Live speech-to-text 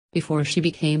Before she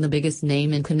became the biggest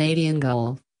name in Canadian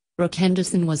golf, Brooke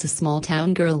Henderson was a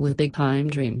small-town girl with big-time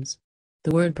dreams.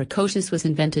 The word precocious was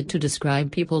invented to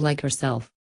describe people like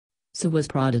herself. So was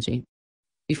prodigy.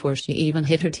 Before she even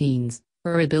hit her teens,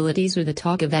 her abilities were the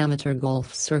talk of amateur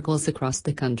golf circles across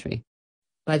the country.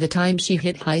 By the time she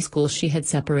hit high school, she had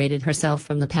separated herself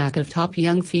from the pack of top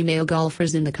young female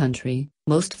golfers in the country,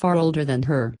 most far older than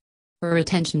her. Her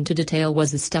attention to detail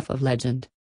was the stuff of legend.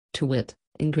 To wit,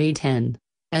 in grade 10,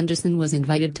 Henderson was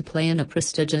invited to play in a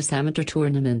prestigious amateur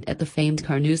tournament at the famed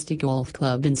Carnoustie Golf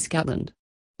Club in Scotland.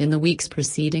 In the weeks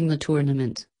preceding the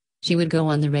tournament, she would go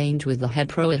on the range with the head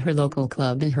pro at her local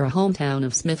club in her hometown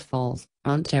of Smith Falls,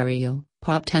 Ontario,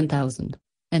 pop 10,000,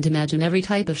 and imagine every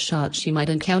type of shot she might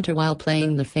encounter while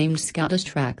playing the famed Scottish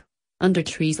track, under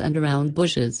trees and around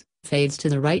bushes, fades to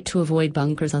the right to avoid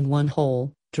bunkers on one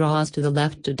hole, draws to the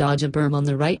left to dodge a berm on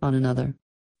the right on another.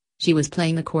 She was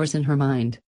playing the course in her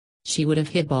mind. She would have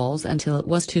hit balls until it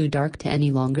was too dark to any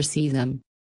longer see them.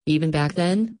 Even back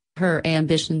then, her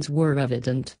ambitions were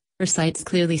evident, her sights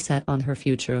clearly set on her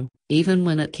future, even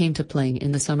when it came to playing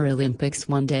in the Summer Olympics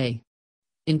one day.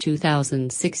 In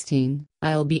 2016,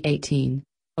 "I'll be 18,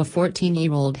 a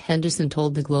 14-year-old Henderson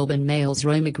told the Globe and Mail's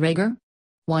Roy McGregor.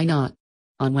 Why not?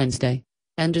 On Wednesday,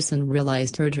 Henderson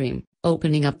realized her dream,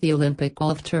 opening up the Olympic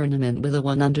golf tournament with a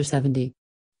 1 under 70.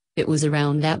 It was a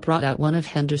round that brought out one of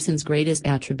Henderson's greatest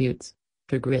attributes,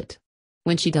 her grit.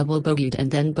 When she double bogeyed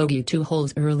and then bogeyed 2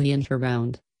 holes early in her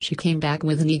round, she came back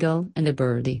with an eagle and a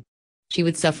birdie. She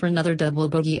would suffer another double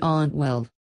bogey on 12.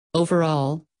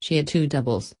 Overall, she had 2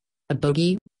 doubles, a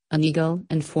bogey, an eagle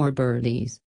and 4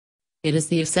 birdies. It is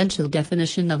the essential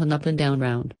definition of an up-and-down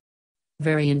round.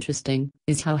 Very interesting,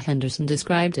 is how Henderson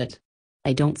described it.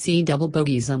 I don't see double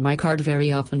bogeys on my card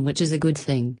very often, which is a good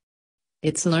thing.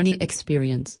 It's a learning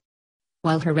experience.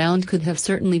 While her round could have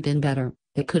certainly been better,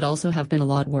 it could also have been a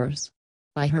lot worse.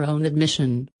 By her own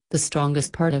admission, the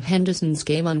strongest part of Henderson's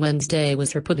game on Wednesday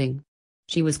was her putting.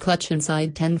 She was clutch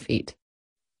inside 10 feet.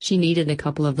 She needed a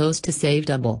couple of those to save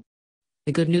double.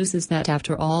 The good news is that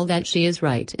after all that, she is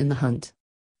right in the hunt.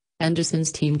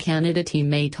 Henderson's Team Canada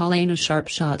teammate Alana Sharp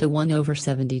shot a 1 over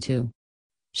 72.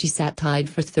 She sat tied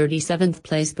for 37th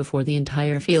place before the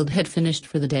entire field had finished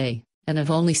for the day, and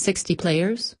of only 60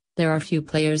 players, there are few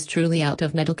players truly out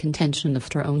of medal contention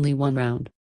after only one round.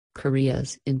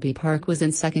 Korea's Inbi Park was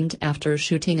in second after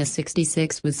shooting a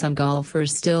 66 with some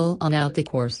golfers still on out the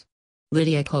course.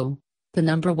 Lydia Ko, the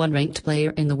number 1 ranked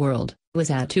player in the world, was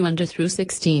at 2 under through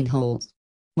 16 holes.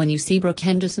 When you see Brooke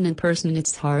Henderson in person,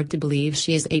 it's hard to believe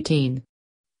she is 18.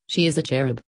 She is a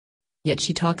cherub. Yet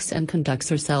she talks and conducts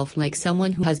herself like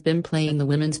someone who has been playing the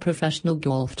women's professional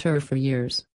golf tour for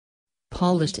years.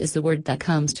 Polished is the word that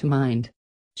comes to mind.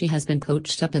 She has been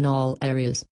coached up in all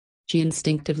areas. She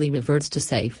instinctively reverts to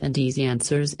safe and easy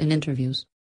answers in interviews.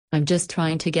 I'm just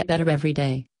trying to get better every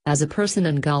day. As a person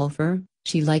and golfer,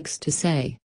 she likes to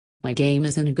say. My game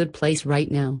is in a good place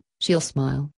right now, she'll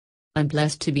smile. I'm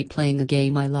blessed to be playing a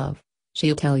game I love,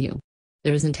 she'll tell you.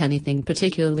 There isn't anything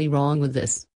particularly wrong with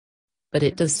this. But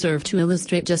it does serve to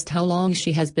illustrate just how long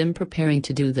she has been preparing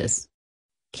to do this.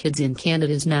 Kids in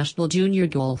Canada's National Junior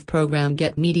Golf Program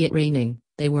get immediate training.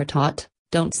 They were taught,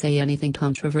 don't say anything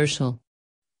controversial.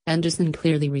 Henderson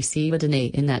clearly received an A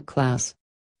in that class.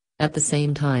 At the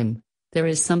same time, there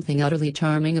is something utterly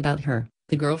charming about her.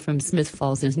 The girl from Smith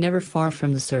Falls is never far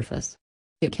from the surface.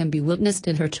 It can be witnessed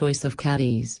in her choice of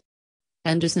caddies.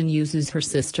 Henderson uses her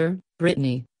sister,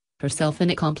 Brittany, herself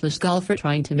an accomplished golfer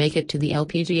trying to make it to the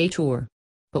LPGA Tour.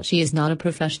 But she is not a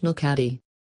professional caddy.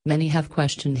 Many have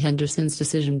questioned Henderson's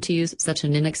decision to use such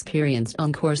an inexperienced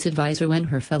on-course advisor when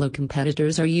her fellow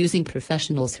competitors are using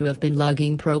professionals who have been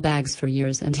lugging pro bags for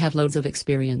years and have loads of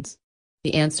experience.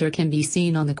 The answer can be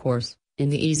seen on the course, in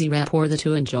the easy rapport the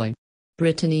two enjoy.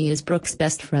 Brittany is Brooke's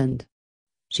best friend.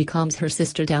 She calms her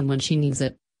sister down when she needs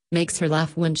it, makes her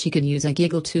laugh when she can use a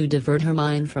giggle to divert her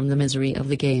mind from the misery of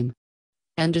the game.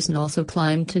 Henderson also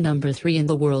climbed to number 3 in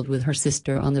the world with her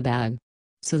sister on the bag.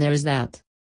 So there's that.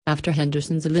 After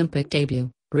Henderson's Olympic debut,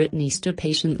 Brittany stood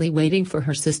patiently waiting for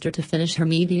her sister to finish her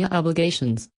media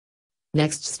obligations.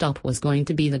 Next stop was going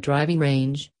to be the driving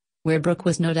range, where Brooke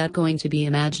was no doubt going to be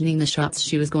imagining the shots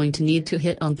she was going to need to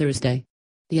hit on Thursday.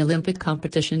 The Olympic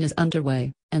competition is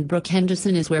underway, and Brooke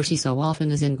Henderson is where she so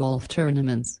often is in golf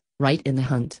tournaments, right in the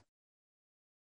hunt.